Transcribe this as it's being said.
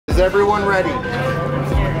everyone ready?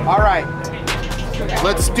 All right,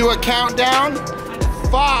 let's do a countdown.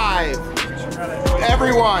 5.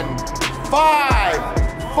 Everyone.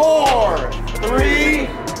 5, 4, 3,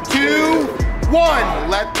 2, 1.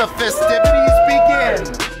 Let the festivities begin.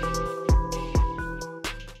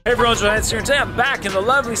 Hey everyone, it's Hansen here, and today I'm back in the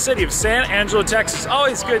lovely city of San Angelo, Texas.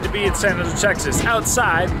 Always good to be in San Angelo, Texas.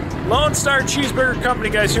 Outside, Lone Star Cheeseburger Company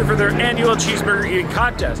guys here for their annual cheeseburger eating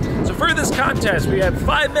contest. So for this contest, we have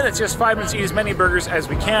 5 minutes, just 5 minutes to eat as many burgers as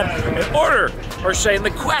we can in order, or say in the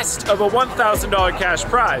quest of a $1,000 cash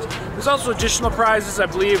prize. There's also additional prizes, I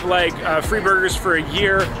believe, like free burgers for a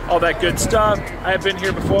year, all that good stuff. I have been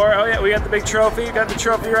here before. Oh yeah, we got the big trophy. Got the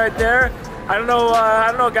trophy right there. I don't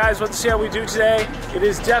know, guys. Let's see how we do today. It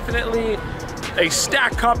is definitely a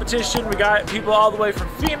stacked competition. We got people all the way from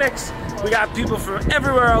Phoenix. We got people from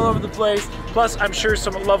everywhere, all over the place. Plus, I'm sure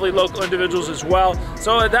some lovely local individuals as well.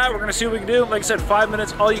 So with that, we're gonna see what we can do. Like I said, 5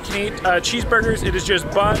 minutes, all you can eat cheeseburgers. It is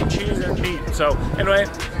just bun, cheese, and meat. So anyway,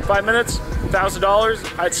 5 minutes,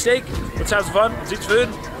 $1,000 at stake. Let's have some fun. Let's eat food.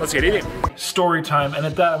 Let's get eating. Story time, and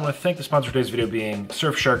at that, I want to thank the sponsor of today's video being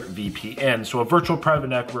Surfshark VPN. So a virtual private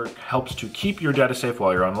network helps to keep your data safe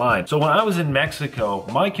while you're online. So when I was in Mexico,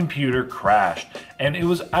 my computer crashed, and it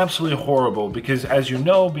was absolutely horrible because, as you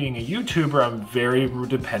know, being a YouTuber, I'm very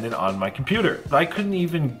dependent on my computer. I couldn't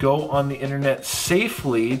even go on the internet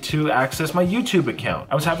safely to access my YouTube account.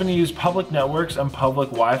 I was having to use public networks and public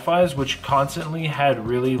Wi-Fi's, which constantly had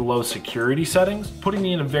really low security settings, putting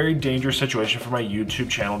me in a very dangerous situation for my YouTube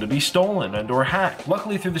channel to be stolen and or hacked.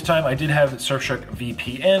 Luckily, through this time, I did have Surfshark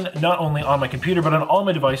VPN, not only on my computer, but on all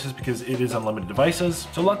my devices because it is unlimited devices.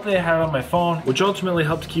 So luckily I had it on my phone, which ultimately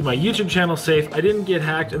helped keep my YouTube channel safe. I didn't get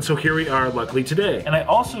hacked, and so here we are luckily today. And I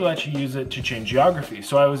also actually use it to change geography.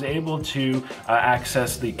 So I was able to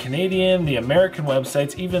access the Canadian, the American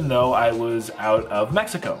websites, even though I was out of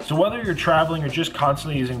Mexico. So whether you're traveling or just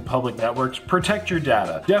constantly using public networks, protect your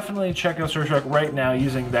data. Definitely check out Surfshark right now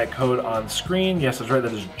using that code on screen. Yes, that's right,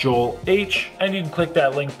 that is Joel H. And you can click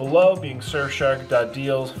that link below, being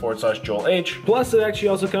surfshark.deals/Joel H. Plus, it actually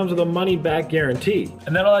also comes with a money back guarantee.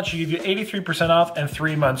 And that'll actually give you 83% off and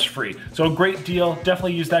 3 months free. So a great deal.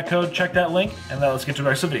 Definitely use that code, check that link, and now let's get to the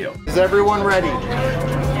rest of the video. Is everyone ready?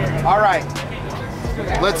 All right,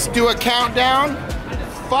 let's do a countdown.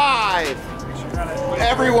 5.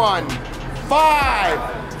 Everyone. 5,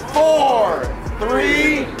 4,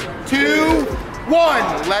 3, 2,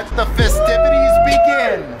 1. Let the festivities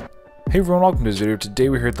begin. Hey everyone, welcome to this video. Today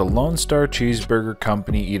we're here at the Lone Star Cheeseburger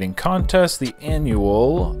Company eating contest, the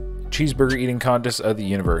annual cheeseburger eating contest of the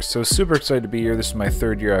universe. So super excited to be here. This is my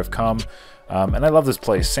 3rd year I've come. And I love this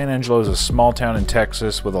place. San Angelo is a small town in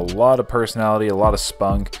Texas with a lot of personality, a lot of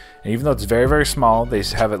spunk. And even though it's very, very small, they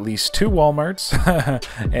have at least 2 Walmarts.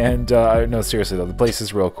 And no, seriously though, the place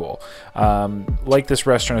is real cool. Like this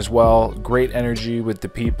restaurant as well. Great energy with the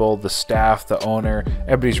people, the staff, the owner.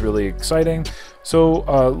 Everybody's really exciting. So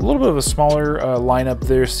a little bit of a smaller lineup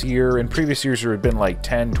this year. In previous years, there had been like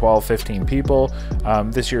 10, 12, 15 people.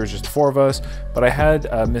 This year was just 4 of us. But I had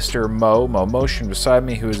Mr. Mo Motion beside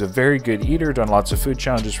me, who is a very good eater, done lots of food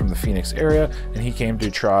challenges from the Phoenix area, and he came to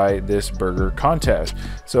try this burger contest.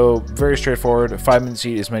 So very straightforward, 5 minutes to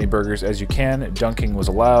eat as many burgers as you can. Dunking was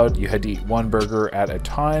allowed. You had to eat 1 burger at a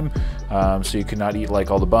time, so you could not eat like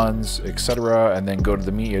all the buns, etc., and then go to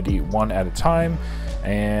the meat. You had to eat 1 at a time.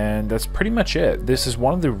 And that's pretty much it. This is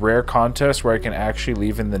one of the rare contests where I can actually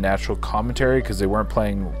leave in the natural commentary because they weren't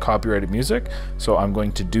playing copyrighted music, so I'm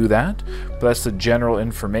going to do that. But that's the general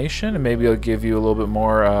information, and maybe I'll give you a little bit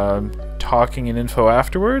more talking and info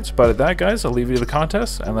afterwards. But at that, guys, I'll leave you to the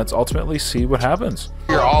contest, and let's ultimately see what happens.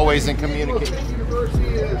 You're always in communication.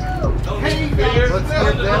 Hey, let's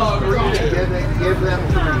give them 3. Give them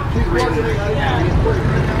 3.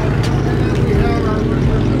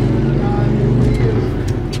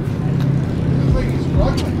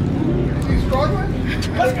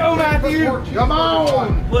 Let's go, Matthew! Come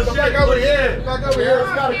on! Let's back over here. Back over here. It's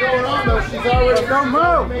got it going on though. She's already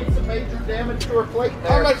made some major damage to her plate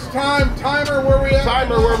there. How much time? Timer, where we at?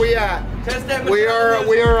 Timer, where we at? Test that. We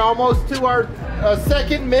are almost to our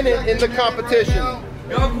 2nd minute in the competition.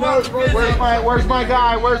 Where's my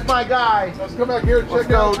guy? Where's my guy? Let's go back here and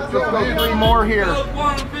check out. Let's go 3 more here. Go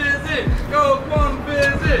one visit. Go one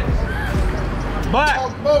visit. But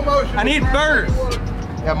I need burgers.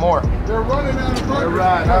 Yeah, more. They're running out of burgers. All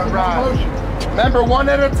right, all right. Remember, 1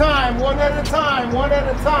 at a time, 1 at a time, 1 at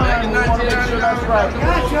a time. We want to make sure that's right.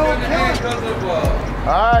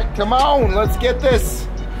 All right, come on, let's get this.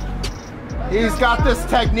 He's got this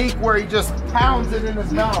technique where he just pounds it in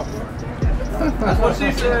his mouth. That's what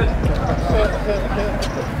she said.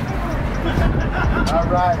 All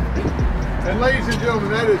right. And ladies and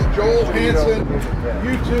gentlemen, that is Joel Hansen,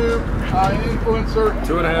 YouTube influencer.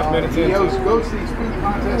 2.5 minutes He in. goes to these food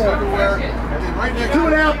contests everywhere. And then right next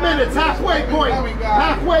 2.5 minutes, halfway point.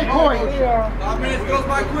 Halfway point. 5 minutes goes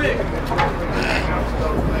by quick.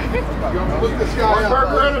 Look this guy One up.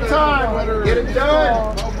 burger at a time. Get it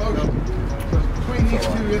done. Between these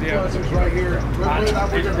two influencers right here, we're going to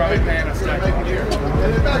make it here. And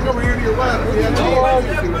then back over here to your left, we have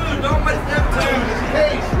Don't waste that food.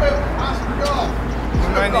 Hey, Swift, Oscar Golf. We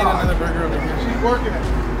might need another burger over here. She's working it.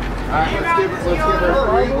 All right, let's give her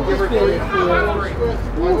 3.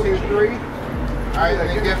 1, 2, 3. All right, then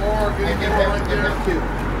give him 2.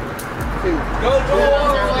 Go,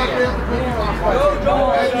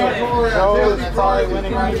 Joel is probably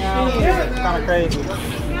winning right now. It's kind of crazy.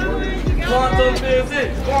 Quantum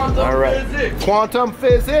physics. All right. Physics. Quantum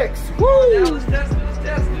physics. Woo! Let's test it.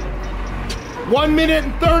 1 minute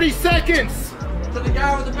and 30 seconds. To the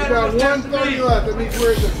guy with the We better got test than 1:30 me. left. That means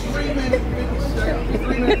we're at the 3 minute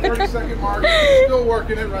 30 second mark. Still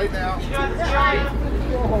working it right now.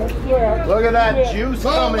 Look at that juice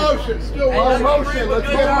Slow coming. motion, still Slow working. motion. Let's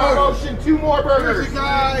give him motion. 2 more burgers. Here's a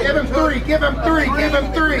guy Give him who 3. Give him 3. Give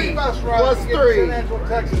him 3. Plus 3.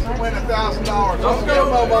 Texas and win $1,000. Let's go,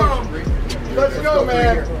 Mo Motion. Let's go,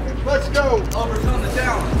 man. Let's go. Overcome the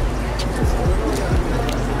challenge.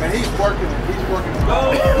 And he's working it. He's working it.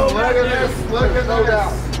 Look at this. Look at No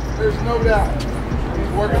doubt. this. There's no doubt.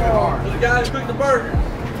 He's working it hard. To the guy who cooked the burger.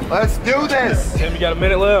 Let's do this. Tim, you got a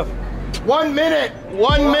minute left. 1 minute.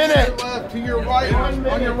 1 minute. Left to your right,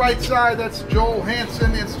 on your right side, that's Joel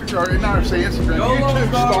Hansen, Instagram, not say Instagram, YouTube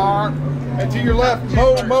star. And to your left,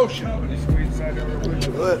 Mo Motion.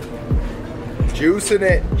 Juicing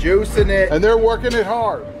it. Juicing it. And they're working it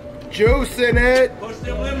hard. Juicing it. Push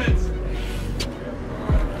them limits.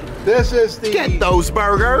 This is the Get those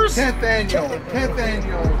burgers. 10th annual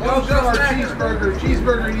One-Star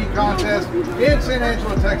Cheeseburger Eating Contest in San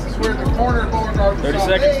Angelo, Texas. We're at the corner of Boulevard. 30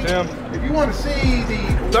 seconds, Tim. If you want to see the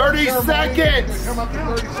 30 ceremony, seconds. come up to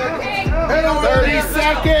 30 seconds. Head over 30 there.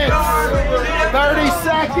 seconds. 30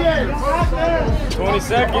 seconds. 20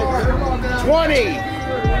 seconds. 20.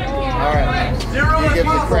 All right. You give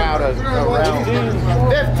the crowd a round.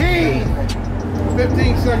 15.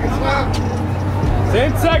 15 seconds left.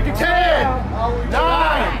 10 seconds. 10.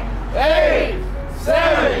 9. 8.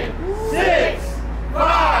 7. 6.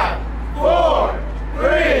 5. 4.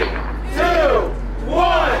 3. 2.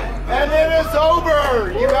 1. And it is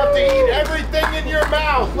over. You have to eat everything in your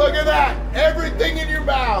mouth. Look at that. Everything in your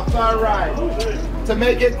mouth. All right. To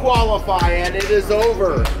make it qualify, and it is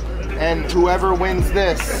over. And whoever wins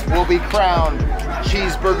this will be crowned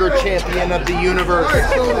Cheeseburger Champion of the Universe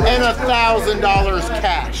and $1,000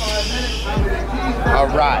 cash. All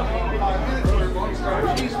right.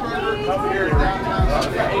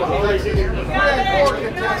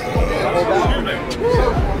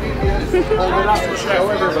 Hold it up and show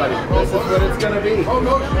everybody. This is what it's going to be.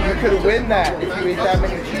 You could win that if you eat that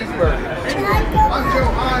many cheeseburgers.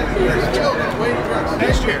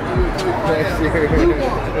 Next year.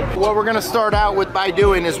 What we're going to start out with by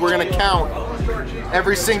doing is we're going to count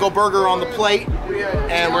every single burger on the plate,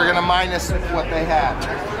 and we're going to minus what they have.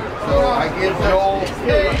 So I give Joel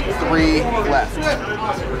 3 left.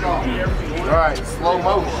 All right, slow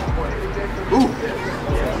motion. Ooh.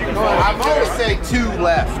 I'm going to say 2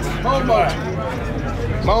 left.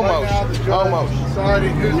 Momo.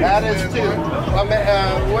 That is 2.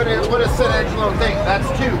 What does San Angelo think? That's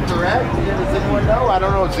 2, correct? Does anyone know? I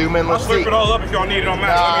don't know. Zoom in. Let's see. I'll flip it all up if y'all need it on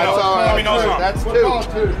map. Let me know something. That's 2.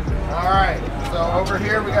 All right. So over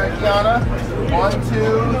here we got Kiana. 1,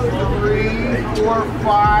 2, 3, 4,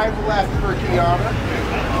 5 left for Kiana.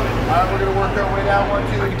 All right, we're gonna work our way down. 1,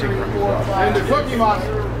 2, 3, 4, 5. And the Cookie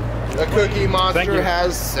Monster. The Cookie Monster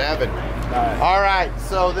has 7. All right,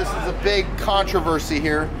 so this is a big controversy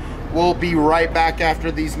here. We'll be right back after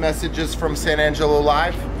these messages from San Angelo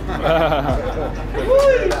Live. So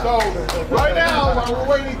right now, while we're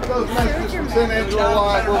waiting for those messages from San Angelo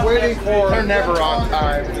Live, we're waiting for. They're never on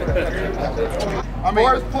time. I mean,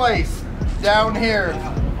 4th place down here.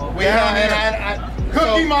 We have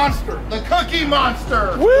Cookie Monster. the Cookie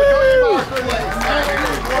Monster. Woo!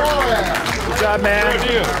 Good job, man.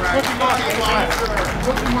 Cookie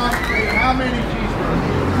Monster. How many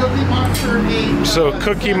cheeseburgers? Cookie Monster 8. So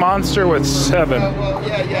Cookie Monster with 7. Well,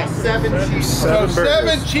 yeah, 7 cheeseburgers. So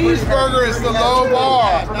 7 cheeseburger is the low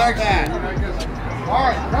bar for next year. All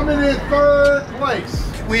right, coming in 3rd place.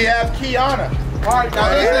 We have Kiana. All right, now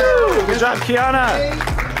this is Good job, Kiana. 8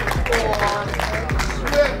 for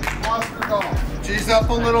Swift Oscar Golf. She's up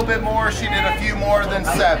a little bit more. She did a few more than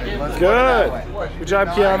 7. Let's Good. Good job,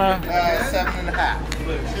 Kiana. 7.5.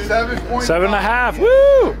 7.5. 7.5.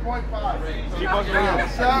 Woo!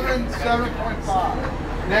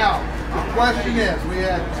 7.5. Now, the question is, we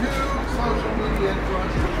had 2 social media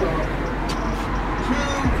influencers, 2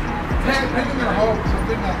 picking their hopes of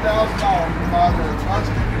getting $1,000 from either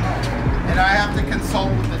unsticky home. And I have to consult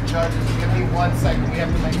with the judges. Give me 1 second. We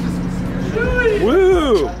have to make this serious.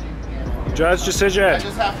 Woo! Judge decision. I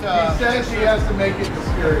just have to. He says he has to make it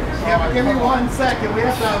mysterious. Yeah, give me 1 second. We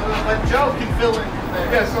have to let Joe can fill in.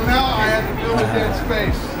 Yeah, so now I have to fill in that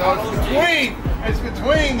space. So it's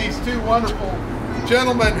between these 2 wonderful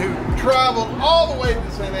gentlemen who traveled all the way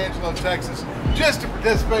to San Angelo, Texas, just to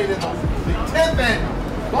participate in the 10th annual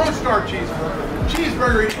Lone Star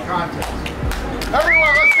Cheeseburger Eating Contest.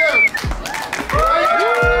 Everyone, let's go!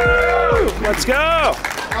 Let's go!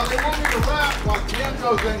 Now they want me to rap like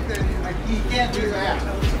Enzo's in, he can't do that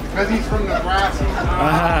because he's from Nebraska.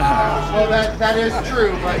 Well, that is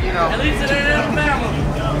true, but you know. At least it ain't Alabama.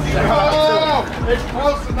 Oh, it's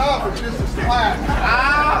close enough. It's just a splash.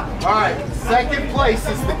 All right. Second place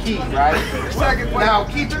is the key, right? Second place. Now,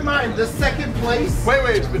 keep in mind, the second place.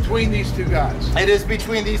 Wait, it's between these 2 guys. It is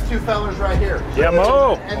between these 2 fellas right here. Yeah,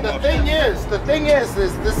 Mo. And the thing is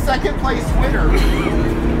the second place winner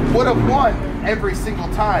would have won every single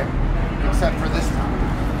time, except for this time.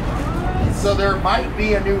 So there might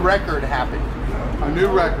be a new record happening. A new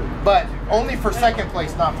record. But only for second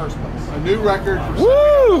place, not first place. A new record for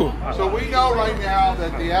Woo! So we know right now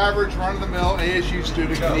that the average run-of-the-mill ASU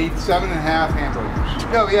student can eat 7.5 hamburgers.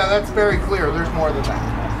 No, yeah, that's very clear. There's more than that.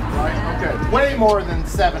 Right? Okay. Way more than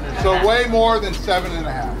 7.5. So way more than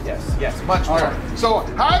 7.5. Yes, much more. All right. So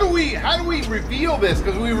how do we reveal this?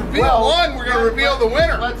 Because we reveal one, we're going to reveal the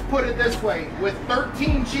winner. Let's put it this way: with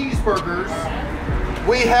 13 cheeseburgers,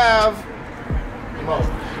 we have.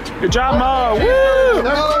 Good job, Mo. Woo!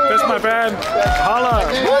 That's my friend. Holla.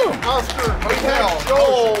 Woo! We have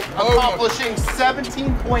Joel accomplishing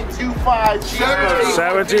 17.25 cheeseburgers.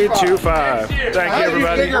 17.25. Thank you,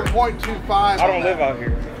 everybody. Bigger 0.25. I don't live out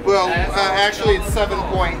here. Well, actually, it's 7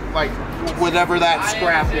 point, like whatever that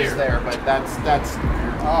scrap is there, but that's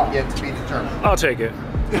yet to be determined. I'll take it.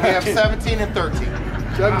 We have 17 and 13.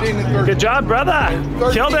 17 and 13. Good job, brother.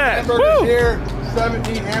 Killed it. Hamburgers Woo! here,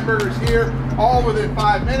 17 hamburgers here, all within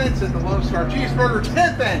 5 minutes at the Lone Star Cheeseburger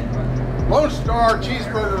 10th annual Lone Star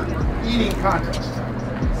Cheeseburger Eating Contest.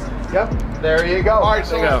 Yep, there you go. All right,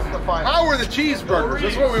 so There how were the cheeseburgers?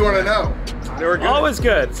 That's what we want to know. They were good. Always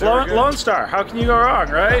good. It's Lone Star. How can you go wrong,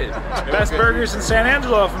 right? Best burgers in San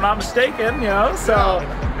Angelo, if I'm not mistaken, you know, so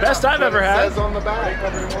best I've ever had. It says on the back.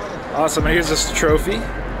 Awesome, and here's this trophy.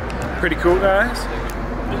 Pretty cool, guys.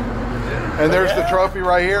 And there's the trophy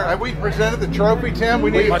right here. Have we presented the trophy, Tim? We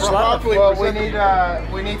need Much love. Well, we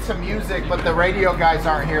need some music, but the radio guys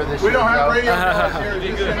aren't here this year. We don't have radio guys here.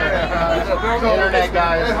 Just internet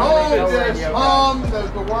guys. At home, just hum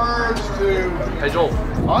the words to. Hey, Joel.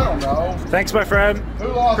 I don't know. Than's, my friend. Who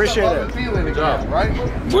lost Appreciate the love it. and feeling again, right?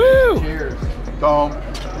 Woo! Cheers. Dum,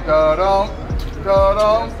 da dum, da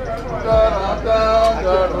dum, da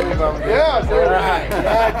dum, dum. Yeah,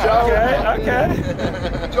 Okay.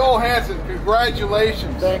 Joel Hansen,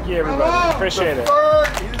 congratulations. Thank you, everybody. Appreciate it.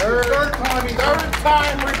 Third time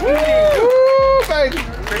repeating. Woo, baby.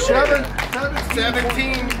 Appreciate it.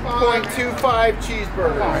 17.25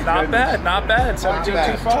 cheeseburgers. Not bad, not bad.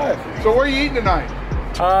 17.25. So where are you eating tonight?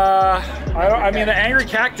 I mean, the Angry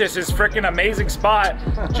Cactus is freaking amazing spot.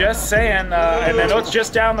 Just saying, and I know it's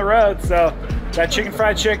just down the road, so that chicken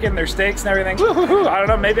fried chicken, their steaks and everything. Woo-hoo-hoo. I don't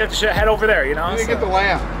know, maybe I have to head over there, you know? You need to get the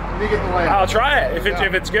lamb. I'll try it. If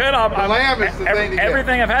it's good, the lamb is the thing to get.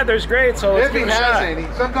 Everything I've had there's great, so let's If he give it a has shot. any,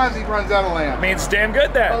 sometimes he runs out of lamb. I mean, it's damn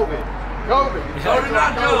good there. COVID. So did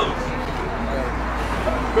not Joe.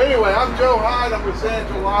 But anyway, I'm Joe Hyde. I'm with San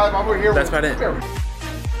Angelo Live. I'm over here. That's about it.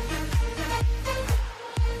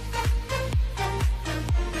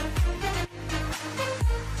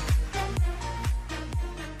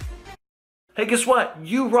 Hey, guess what?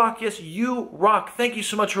 You rock. Yes, you rock. Thank you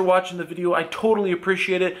so much for watching the video. I totally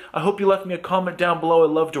appreciate it. I hope you left me a comment down below.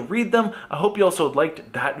 I'd love to read them. I hope you also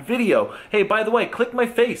liked that video. Hey, by the way, click my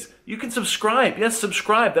face. You can subscribe. Yes,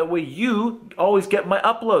 subscribe. That way you always get my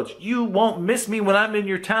uploads. You won't miss me when I'm in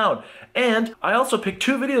your town. And I also picked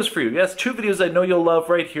 2 videos for you. Yes, 2 videos I know you'll love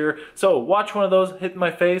right here. So watch one of those, hit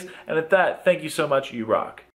my face. And at that, thank you so much. You rock.